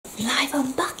live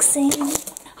unboxing.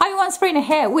 Hi everyone, Sabrina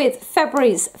here with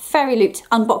February's Fairyloot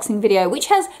unboxing video, which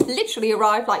has literally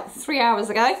arrived like 3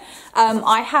 hours ago.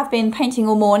 I have been painting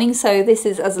all morning, so this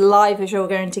is as live as you're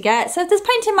going to get. So if there's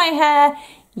paint in my hair,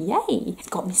 yay!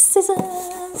 Got me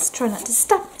scissors, try not to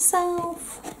stab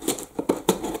myself.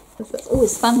 That's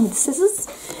always fun with scissors.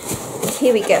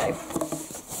 Here we go.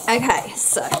 Okay,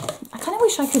 so I kind of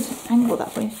wish I could angle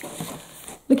that for you.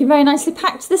 Looking very nicely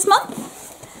packed this month.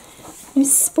 No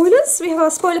spoilers. We have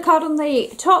our spoiler card on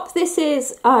the top. This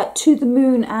is To the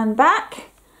Moon and Back,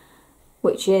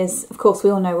 which is, of course, we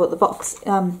all know what the box.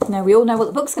 No, we all know what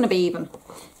the book's going to be. Even.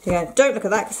 Yeah, don't look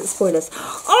at that because it's spoilers.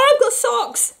 Oh, I've got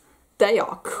socks. They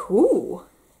are cool.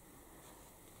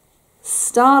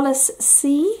 Starless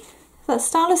Sea. Is that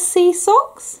Starless Sea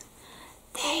socks?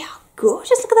 They are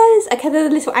gorgeous. Look at those. Okay, they're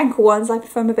the little ankle ones. I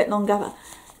prefer them a bit longer. But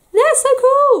they're so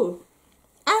cool.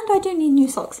 And I do need new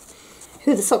socks.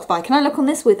 Who are the socks by? Can I look on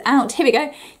this without? Here we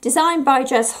go. Designed by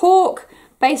Jess Hawke,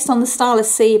 based on The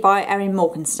Starless Sea by Erin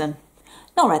Morgenstern.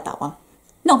 Not read that one.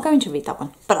 Not going to read that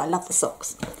one, but I love the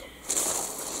socks.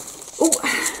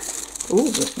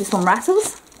 Ooh, this one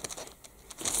rattles.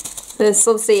 There's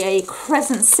obviously a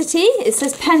Crescent City. It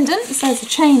says pendant, so there's a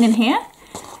chain in here.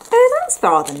 Oh, that's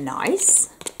rather nice.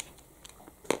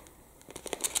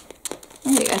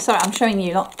 There we go. Sorry, I'm showing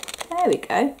you lot. There we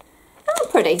go. Oh,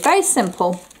 pretty. Very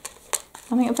simple.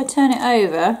 I think if I turn it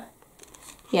over,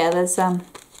 yeah, there's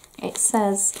it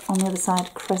says on the other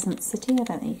side Crescent City. I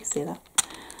don't think you can see that.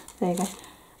 There you go.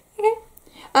 Okay.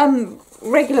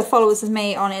 Regular followers of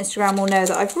me on Instagram will know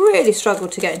that I've really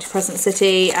struggled to get into Crescent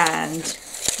City, and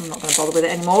I'm not going to bother with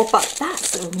it anymore. But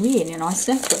that's a really nice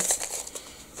necklace.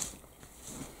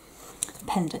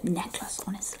 Pendant necklace,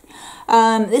 honestly.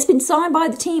 It's been signed by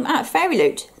the team at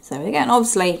Fairyloot. So again,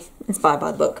 obviously inspired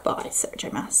by the book by Sarah J.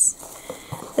 Maas.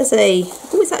 There's a,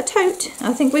 oh, is that a tote?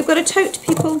 I think we've got a tote,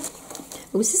 people.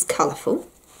 Oh, this is colourful.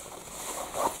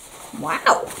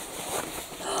 Wow.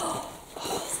 Oh,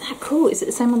 isn't that cool? Is it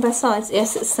the same on both sides?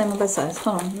 Yes, it's the same on both sides.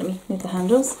 Hold on, let me move the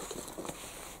handles.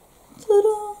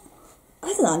 Ta-da!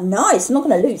 Isn't that nice? I'm not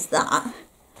going to lose that.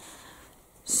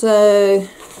 So,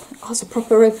 oh, it's a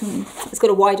proper open, it's got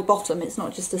a wider bottom. It's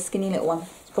not just a skinny little one.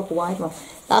 It's a proper wide one.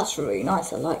 That's really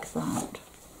nice. I like that.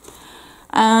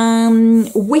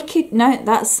 Wicked, no,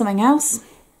 that's something else.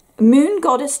 Moon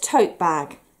Goddess tote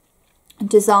bag,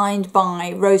 designed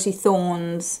by Rosie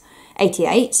Thorns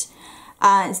 88,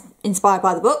 it's inspired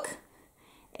by the book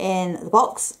in the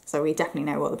box, so we definitely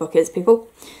know what the book is, people.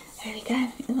 There we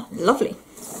go. Oh, lovely.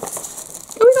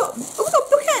 Oh, we got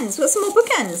bookends. We've got some more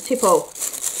bookends, people.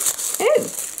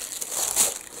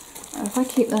 Oh, if I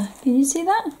keep the, can you see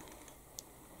that?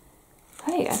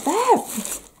 There you go. There.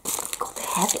 God,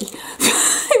 they're heavy.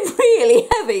 Really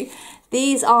heavy.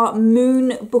 These are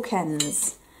moon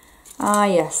bookends. Ah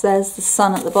yes, there's the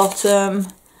sun at the bottom,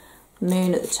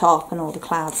 moon at the top, and all the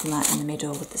clouds and that in the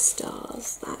middle with the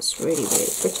stars. That's really, really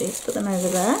pretty. Let's put them over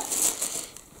there.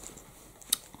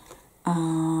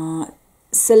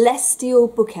 Celestial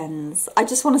bookends. I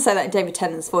just want to say that in David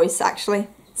Tennant's voice, actually.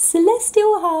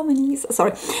 Celestial harmonies.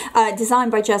 Sorry.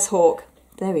 Designed by Jess Hawke.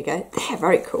 There we go. They're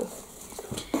very cool.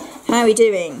 How are we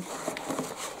doing?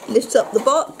 Lift up the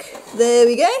book. There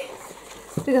we go.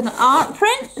 We've got an art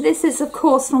print. This is, of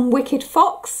course, from Wicked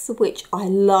Fox, which I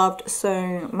loved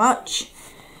so much.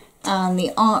 And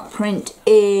the art print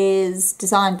is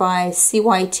designed by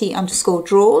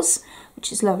CYT_draws,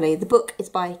 which is lovely. The book is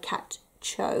by Kat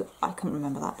Cho. I can't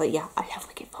remember that, but yeah, I love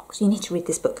Wicked Fox. You need to read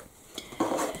this book.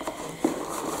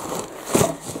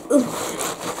 Oh,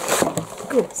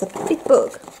 it's a big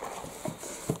book.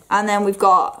 And then we've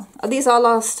got, these are our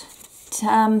last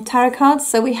tarot cards.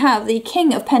 So we have the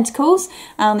King of Pentacles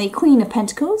and the Queen of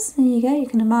Pentacles. There you go, you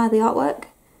can admire the artwork.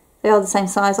 They are the same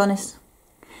size, honest.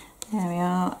 There we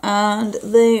are. And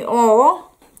they are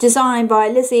designed by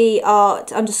Lizzie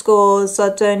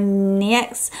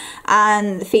Art_Zardonieks,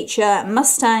 and the feature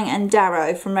Mustang and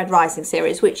Darrow from Red Rising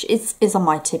series, which is on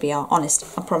my TBR, honest,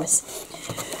 I promise.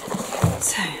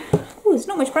 So, oh, there's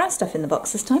not much brown stuff in the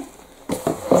box this time.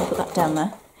 Let's put that down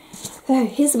there. So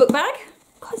here's the book bag.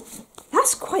 God,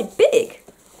 that's quite big.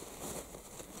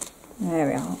 There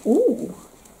we are. Ooh.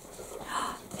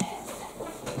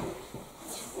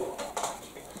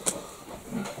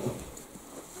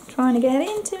 Trying to get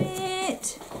into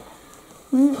it.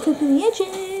 Clipping the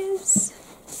edges.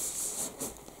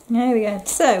 There we go.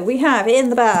 So we have in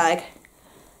the bag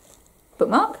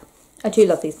bookmark. I do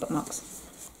love these bookmarks.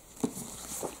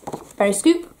 Fairy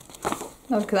scoop.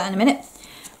 I'll look at that in a minute.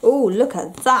 Oh, look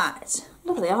at that.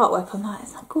 Look at the artwork on that.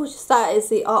 Isn't that gorgeous? That is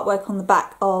the artwork on the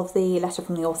back of the letter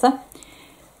from the author.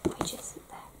 Which is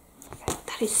there. Okay,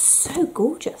 that That is so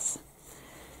gorgeous.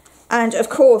 And of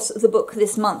course, the book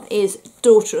this month is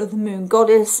Daughter of the Moon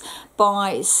Goddess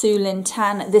by Sulin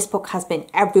Tan. This book has been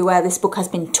everywhere. This book has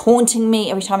been taunting me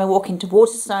every time I walk into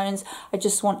Waterstones. I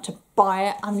just want to buy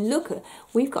it. And look,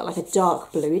 we've got like a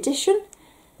dark blue edition.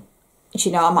 Do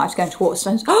you know, I might have to go into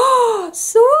Waterstones. Oh,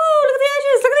 so look at the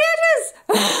edges, look at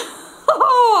the edges.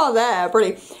 Oh, they're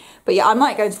pretty. But yeah, I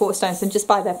might go into Waterstones and just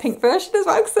buy their pink version as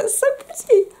well, because that's so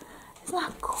pretty. Isn't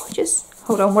that gorgeous?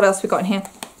 Hold on, what else we got in here?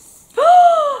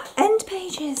 Oh, end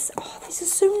pages. Oh, these are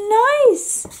so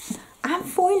nice. And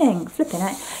foiling, flipping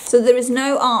it. So there is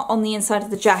no art on the inside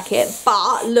of the jacket,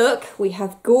 but look, we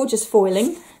have gorgeous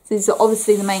foiling. So these are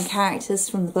obviously the main characters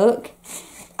from the book.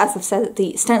 As I've said,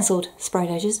 the stenciled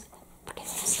sprayed edges. Look at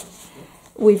this.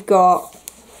 We've got,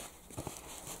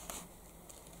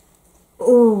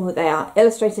 oh, they are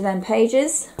illustrated end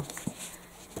pages.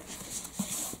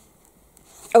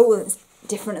 Oh, it's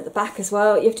different at the back as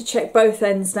well. You have to check both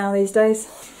ends now these days.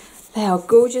 They are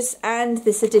gorgeous, and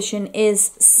this edition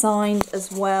is signed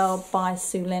as well by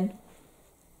Sulin.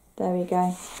 There we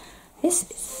go. This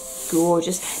is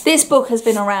gorgeous. This book has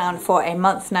been around for a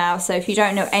month now, so if you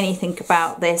don't know anything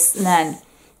about this, then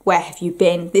where have you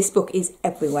been? This book is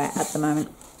everywhere at the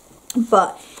moment.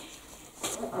 But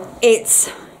it's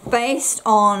based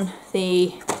on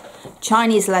the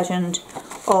Chinese legend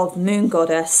of the Moon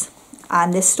Goddess,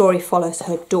 and this story follows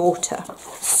her daughter.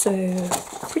 So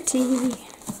pretty.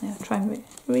 Yeah, try and be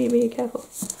really, really careful.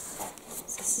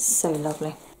 This is so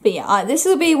lovely. But yeah, this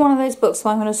will be one of those books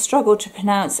where I'm going to struggle to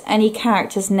pronounce any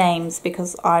characters' names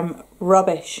because I'm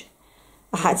rubbish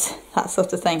at that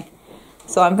sort of thing.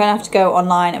 So I'm going to have to go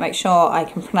online and make sure I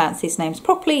can pronounce these names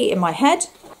properly in my head.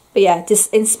 But yeah,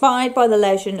 just inspired by the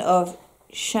legend of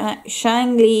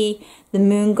Shangli, the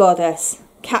Moon Goddess,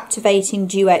 captivating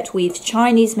duet weaves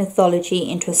Chinese mythology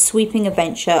into a sweeping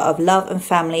adventure of love and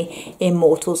family,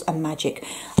 immortals and magic.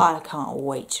 I can't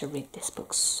wait to read this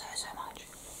book so much.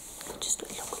 Just look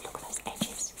at those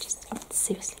edges. Just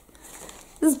seriously,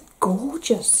 this is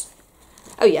gorgeous.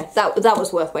 Oh yeah, that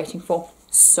was worth waiting for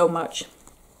so much.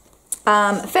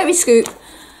 Fairy Scoop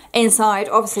inside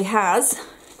obviously has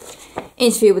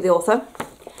interview with the author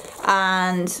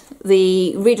and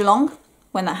the read along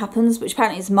when that happens, which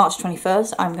apparently is March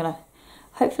 21st. I'm going to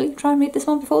hopefully try and read this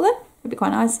one before then. It'd be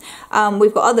quite nice.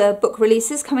 We've got other book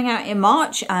releases coming out in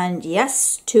March, and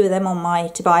yes, 2 of them on my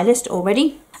to buy list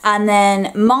already. And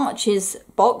then March's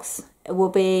box will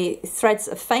be Threads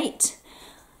of Fate.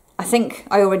 I think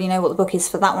I already know what the book is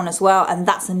for that one as well, and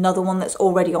that's another one that's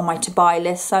already on my to buy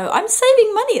list. So I'm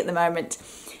saving money at the moment,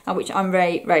 which I'm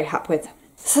very, very happy with.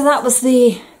 So that was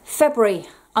the February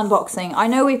unboxing. I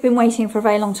know we've been waiting for a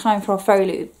very long time for our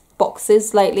Fairyloot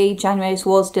boxes lately. January's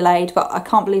was delayed, but I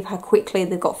can't believe how quickly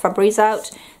they've got February's out.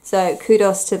 So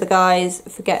kudos to the guys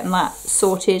for getting that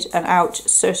sorted and out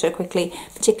so quickly,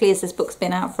 particularly as this book's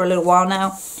been out for a little while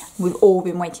now. We've all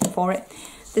been waiting for it.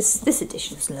 This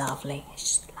edition is lovely.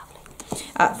 It's just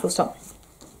lovely. Full stop.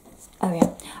 Oh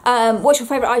yeah. What's your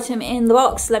favourite item in the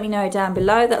box? Let me know down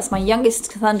below. That's my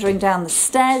youngest thundering down the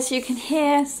stairs, you can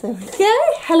hear. So yeah,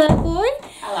 hello boy.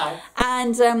 Hello.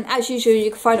 And as usual,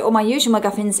 you can find all my usual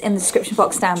McGuffins in the description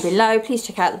box down below. Please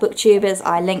check out the Booktubers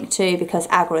I link to because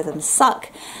algorithms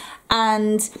suck.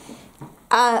 And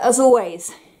as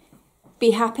always,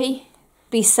 be happy,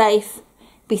 be safe,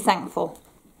 be thankful.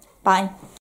 Bye.